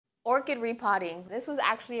Orchid repotting. This was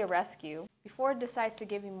actually a rescue. Before it decides to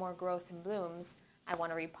give you more growth and blooms, I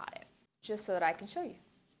want to repot it, just so that I can show you.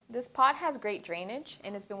 This pot has great drainage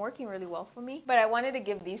and it's been working really well for me, but I wanted to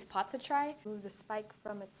give these pots a try. Remove the spike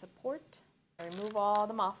from its support. Remove all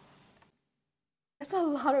the moss. That's a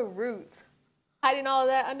lot of roots. Hiding all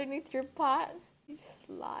of that underneath your pot. You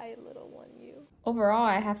sly little one, you. Overall,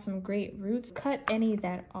 I have some great roots. Cut any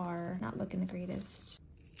that are not looking the greatest.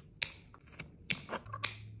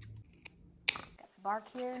 Bark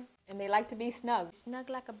here, and they like to be snug. Snug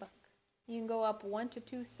like a buck. You can go up 1 to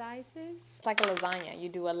 2 sizes. It's like a lasagna. You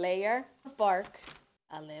do a layer of bark,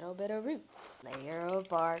 a little bit of roots. Layer of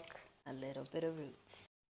bark, a little bit of roots.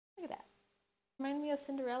 Look at that. Remind me of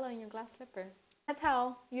Cinderella in your glass slipper. That's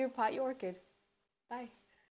how you repot your orchid. Bye.